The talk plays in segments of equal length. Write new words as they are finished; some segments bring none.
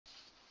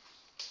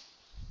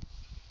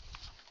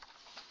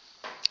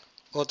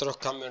Otros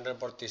cambios en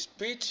reported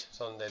speech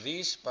son de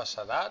this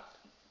pasa that.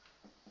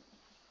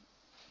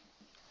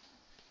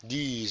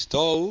 These,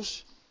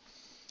 those.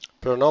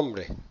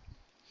 Pronombre.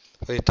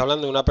 Pues si está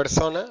hablando de una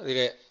persona,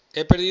 diré,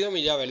 he perdido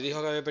mi llave. Él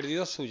dijo que había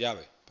perdido su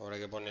llave. Pues habrá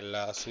que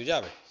ponerla su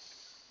llave.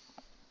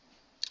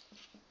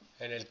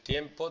 En el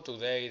tiempo,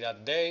 today, that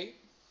day.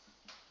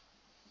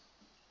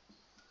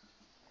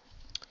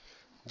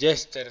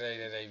 Yesterday,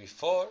 the day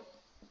before.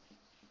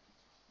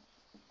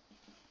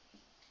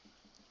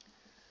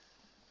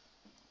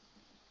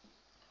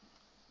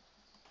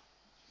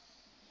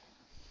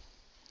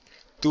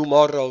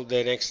 Tomorrow,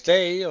 the next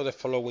day, or the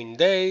following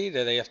day,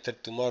 the day after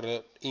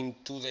tomorrow,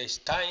 in 2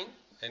 days time,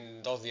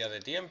 en 2 días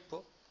de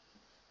tiempo.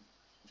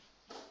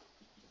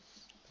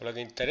 Por lo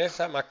que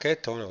interesa, más que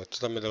esto, bueno, esto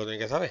también te lo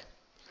tienes que saber.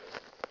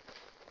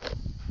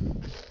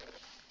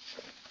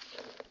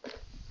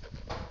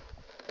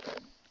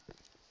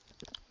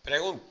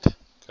 Pregunta,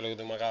 que es lo que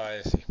tú me acabas de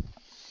decir.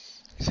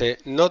 Dice,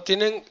 no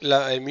tienen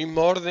el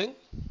mismo orden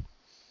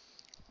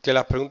que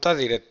las preguntas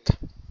directas.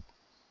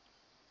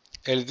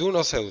 El do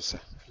no se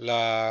usa.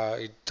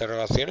 Las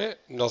interrogaciones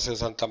no se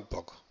usan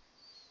tampoco.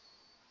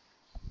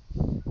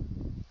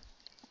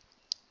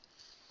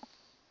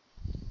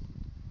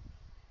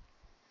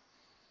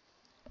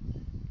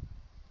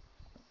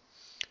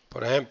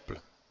 Por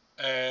ejemplo,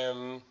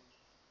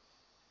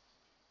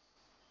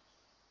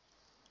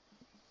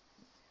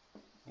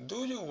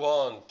 do you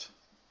want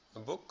a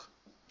book?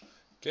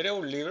 ¿Quieres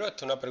un libro? Esto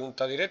es una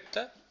pregunta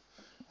directa.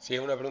 Si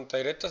es una pregunta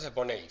directa se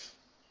pone if.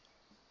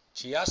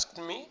 She asked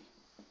me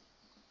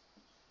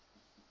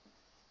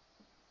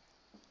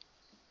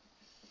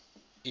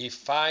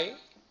if I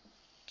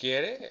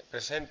quiere,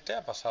 presente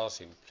a pasado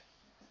simple.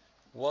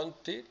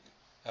 Wanted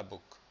a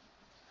book.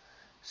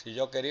 Si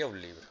yo quería un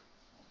libro.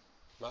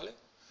 ¿Vale?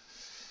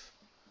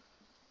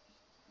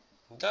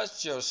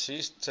 Does your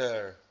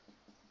sister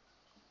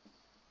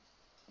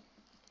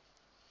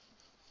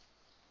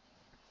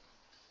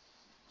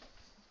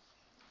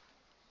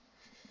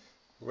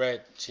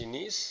read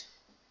Chinese?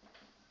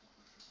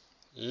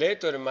 ¿Lee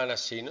tu hermana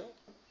chino?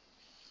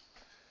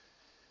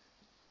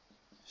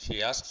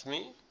 She asks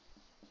me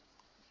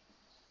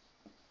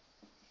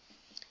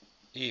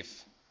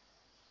if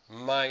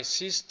my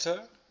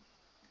sister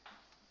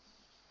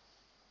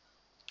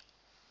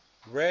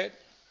read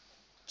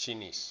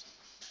Chinese.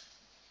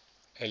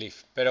 El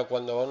if. Pero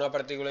cuando va una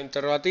partícula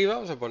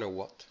interrogativa se pone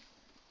what.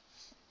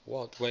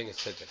 What, when,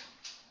 etc.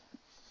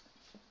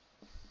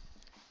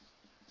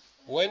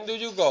 When do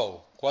you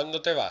go?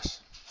 ¿Cuándo te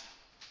vas?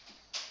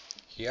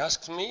 He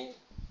asked me,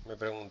 me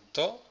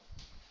preguntó,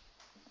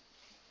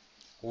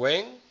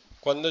 when,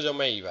 ¿cuándo yo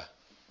me iba?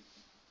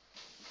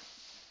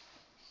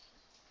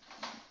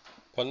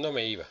 ¿Cuándo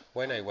me iba?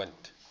 When I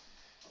went.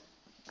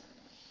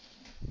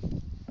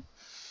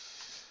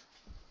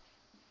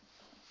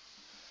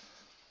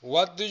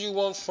 What do you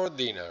want for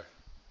dinner?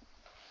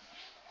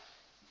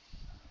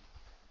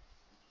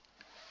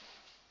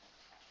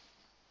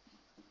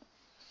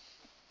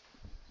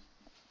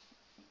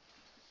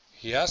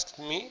 He asked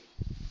me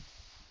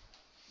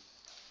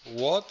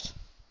what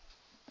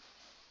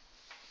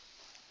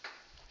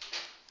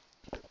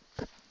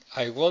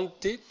I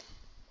wanted,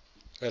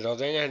 el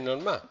orden es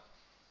normal,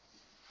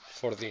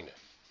 for dinner.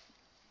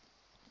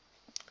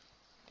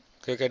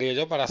 ¿Qué quería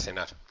yo para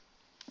cenar?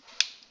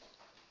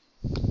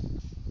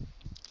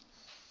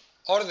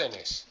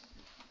 Órdenes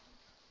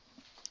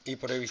y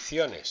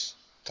prohibiciones.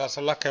 Estas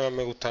son las que más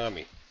me gustan a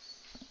mí.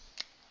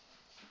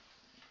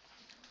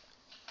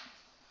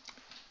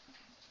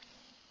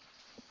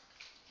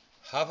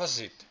 Have a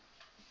seat.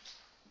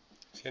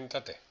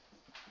 Siéntate.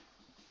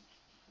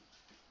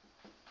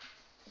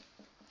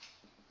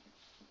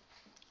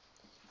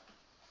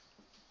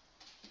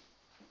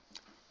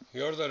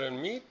 You ordered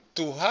me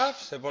to have,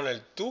 se pone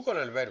el to con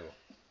el verbo.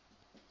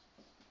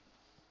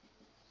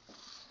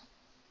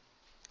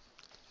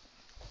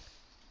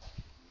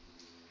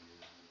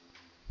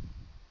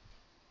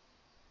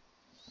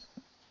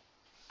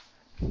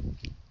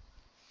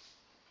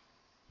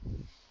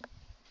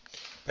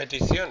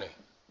 Peticiones.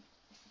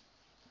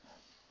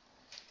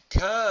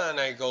 Can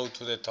I go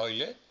to the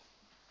toilet?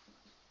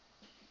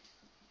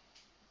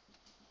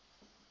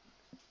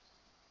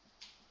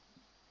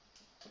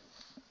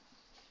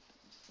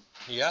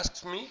 He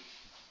asks me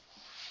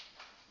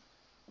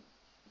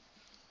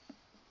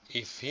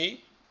if he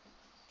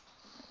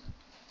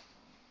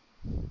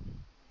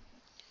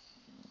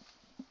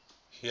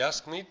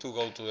asked me to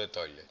go to the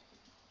toilet.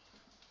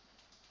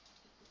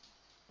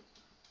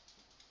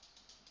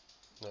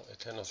 No,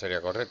 esta no sería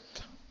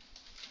correcta.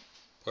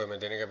 Pues me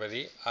tiene que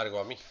pedir algo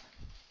a mí.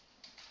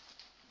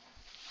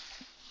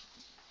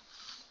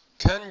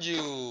 Can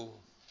you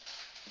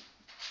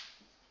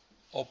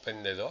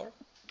open the door?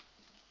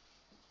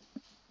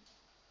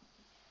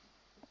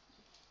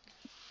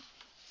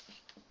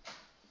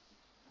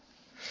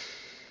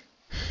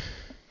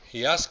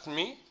 He asked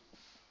me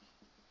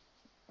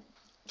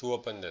to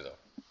open the door.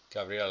 Que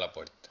abriera la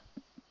puerta.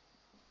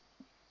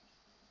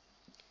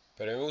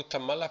 Pero a mí me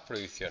gustan más las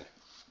prohibiciones.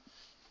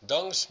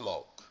 Don't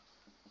smoke.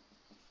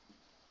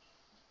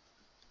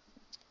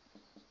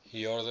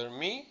 He ordered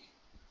me.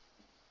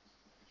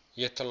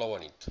 Y esto es lo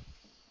bonito.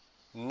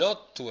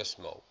 Not to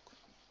smoke.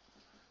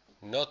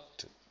 Not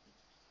to.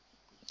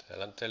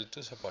 Delante del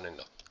to se pone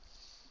not.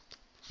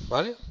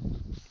 ¿Vale?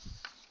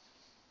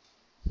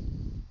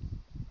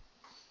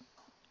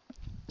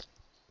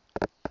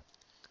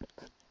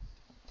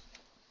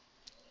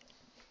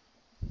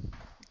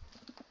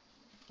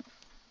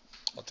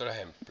 Otro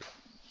ejemplo.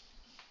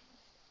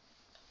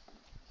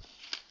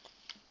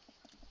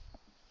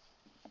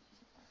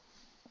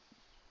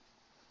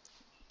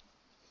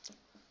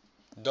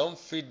 Don't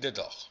feed the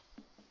dog.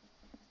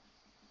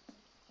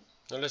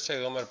 No le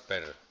sé comer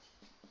perro.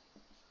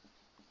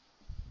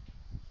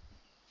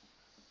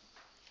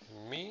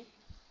 Me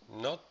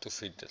not to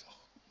feed the dog.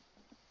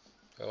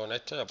 Luego con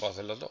esto ya puedo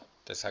hacer los dos.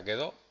 Te saqué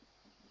dos.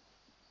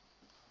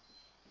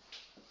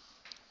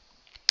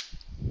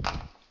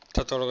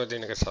 Esto es todo lo que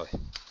tiene que saber.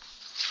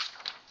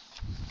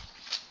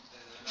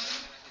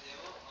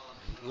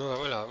 No,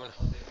 dámela.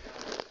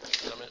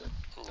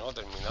 No,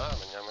 terminada,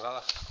 mañana me la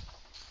da.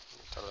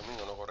 Hasta el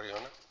domingo no corrió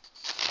nada.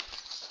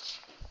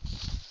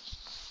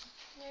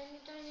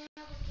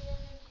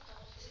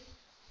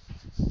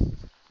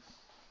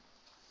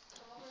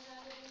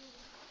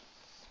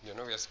 Yo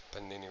no voy a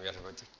suspender ni voy a repetir.